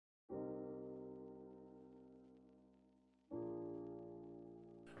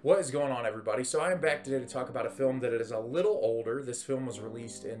What is going on, everybody? So I am back today to talk about a film that is a little older. This film was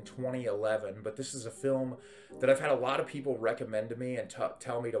released in 2011, but this is a film that I've had a lot of people recommend to me and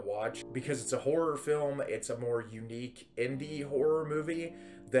tell me to watch because it's a horror film. It's a more unique indie horror movie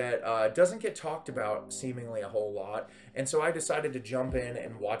that doesn't get talked about seemingly a whole lot. And so I decided to jump in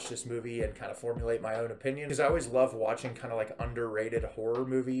and watch this movie and kind of formulate my own opinion, because I always love watching kind of like underrated horror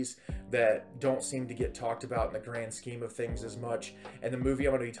movies that don't seem to get talked about in the grand scheme of things as much. And the movie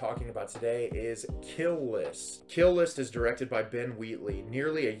I'm going to be talking about today is Kill List. Kill List is directed by Ben Wheatley.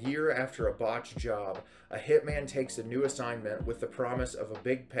 Nearly a year after a botched job, a hitman takes a new assignment with the promise of a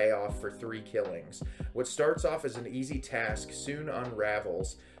big payoff for 3 killings. What starts off as an easy task soon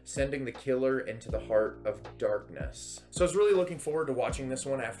unravels, sending the killer into the heart of darkness. So I was really looking forward to watching this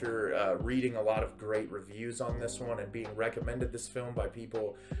one after reading a lot of great reviews on this one and being recommended this film by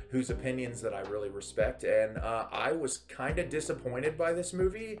people whose opinions that I really respect. And I was kind of disappointed by this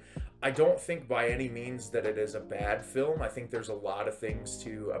movie. I don't think by any means that it is a bad film. I think there's a lot of things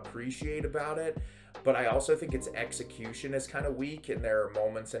to appreciate about it, but I also think its execution is kind of weak, and there are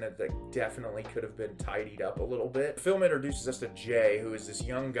moments in it that definitely could have been tidied up a little bit. The film introduces us to Jay, who is this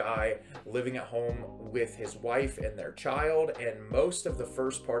young guy living at home with his wife and their child, and most of the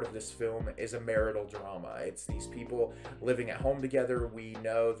first part of this film is a marital drama. It's these people living at home together. We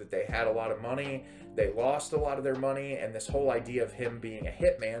know that they had a lot of money, they lost a lot of their money, and this whole idea of him being a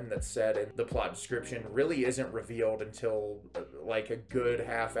hitman that's said in the plot description really isn't revealed until like a good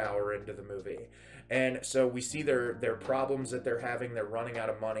half hour into the movie. And so we see their problems that they're having. They're running out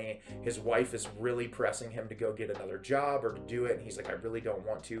of money. His wife is really pressing him to go get another job or to do it. And he's like, I really don't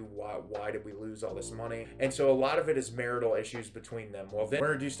want to. Why did we lose all this money? And so a lot of it is marital issues between them. Well, then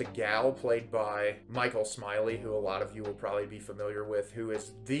we're introduced to Gal, played by Smiley, who a lot of you will probably be familiar with, who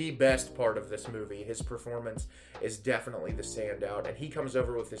is the best part of this movie. His performance is definitely the standout. And he comes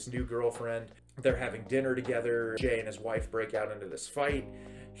over with this new girlfriend. They're having dinner together. Jay and his wife break out into this fight.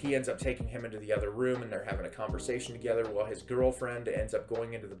 He ends up taking him into the other room, and they're having a conversation together while his girlfriend ends up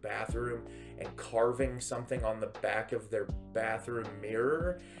going into the bathroom and carving something on the back of their bathroom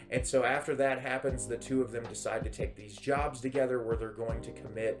mirror. And so after that happens, the two of them decide to take these jobs together where they're going to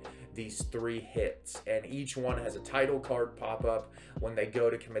commit these 3 hits, and each one has a title card pop up when they go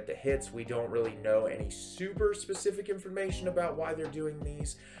to commit the hits. We don't really know any super specific information about why they're doing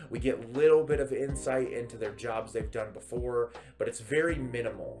these. We get a little bit of insight into their jobs they've done before, but it's very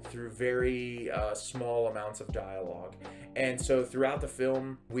minimal through very small amounts of dialogue. And so throughout the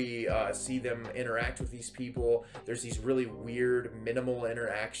film, we see them interact with these people. There's these really weird minimal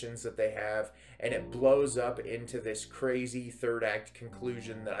interactions that they have, and it blows up into this crazy third act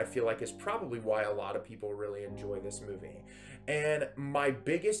conclusion that I feel like is probably why a lot of people really enjoy this movie. And my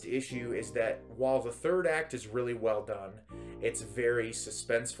biggest issue is that while the third act is really well done, it's very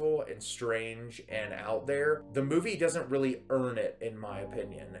suspenseful and strange and out there, the movie doesn't really earn it, in my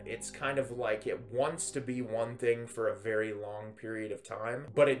opinion. It's kind of like it wants to be one thing for a very long period of time,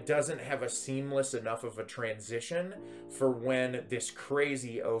 but it doesn't have a seamless enough of a transition for when this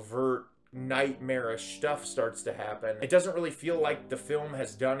crazy, overt, nightmarish stuff starts to happen. It doesn't really feel like the film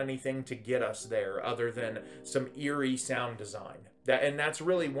has done anything to get us there other than some eerie sound design. And that's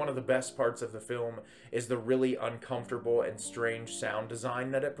really one of the best parts of the film, is the really uncomfortable and strange sound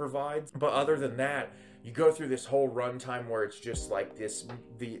design that it provides. But other than that, you go through this whole runtime where it's just like this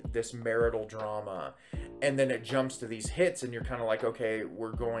marital drama, and then it jumps to these hits, and you're kind of like, okay,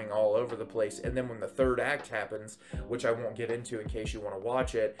 we're going all over the place. And then when the third act happens, which I won't get into in case you want to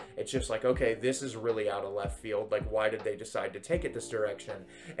watch it, it's just like, okay, this is really out of left field. Like, why did they decide to take it this direction?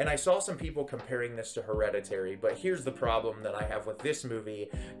 And I saw some people comparing this to Hereditary, but here's the problem that I have with this movie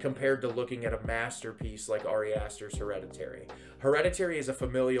compared to looking at a masterpiece like Ari Aster's Hereditary. Hereditary is a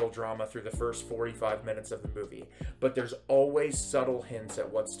familial drama through the first 45 minutes of the movie, but there's always subtle hints at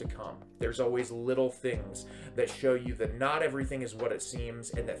what's to come. There's always little things that show you that not everything is what it seems,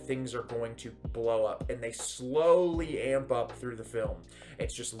 and that things are going to blow up, and they slowly amp up through the film.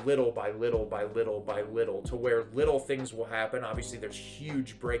 It's just little by little by little by little, to where little things will happen. Obviously, there's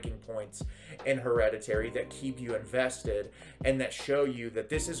huge breaking points in Hereditary that keep you invested and that show you that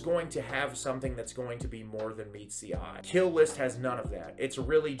this is going to have something that's going to be more than meets the eye. Kill List has none of that. It's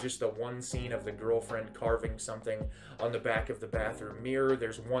really just the one scene of the girlfriend carving something on the back of the bathroom mirror.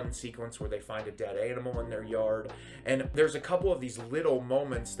 There's one sequence where they find a dead animal in their yard, and there's a couple of these little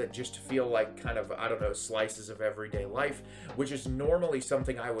moments that just feel like kind of, I don't know, slices of everyday life, which is normally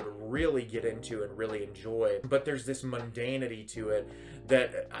something I would really get into and really enjoy. But there's this mundanity to it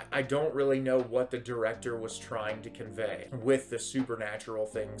that I don't really know what the director was trying to convey with the supernatural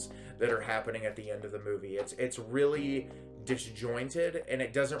things that are happening at the end of the movie. It's really disjointed, and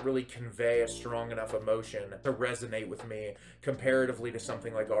it doesn't really convey a strong enough emotion to resonate with me comparatively to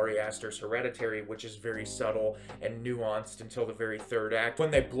something like Ari Aster's Hereditary, which is very subtle and nuanced until the very third act.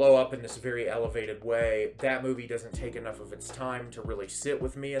 When they blow up in this very elevated way, that movie doesn't take enough of its time to really sit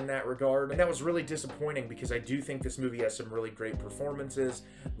with me in that regard. And that was really disappointing because I do think this movie has some really great performances.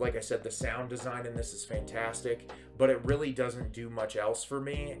 Like I said, the sound design in this is fantastic, but it really doesn't do much else for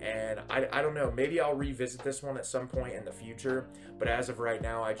me. And I don't know, maybe I'll revisit this one at some point in the future, but as of right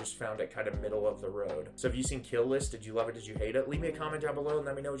now, I just found it kind of middle of the road. So have you seen Kill List? Did you love it? Did you hate it? Leave me a comment down below and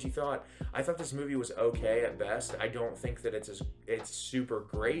let me know what you thought. I thought this movie was okay at best. I don't think that it's super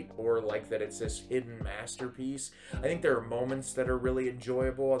great or like that it's this hidden masterpiece. I think there are moments that are really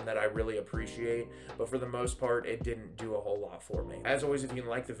enjoyable and that I really appreciate, but for the most part, it didn't do a whole lot for me. As always, if you can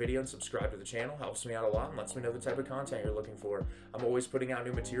like the video and subscribe to the channel, helps me out a lot and lets me know the type of content you're looking for. I'm always putting out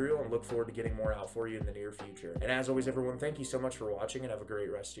new material and look forward to getting more out for you in the near future. And as always, everyone, thank you so much for watching and have a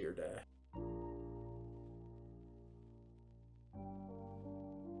great rest of your day.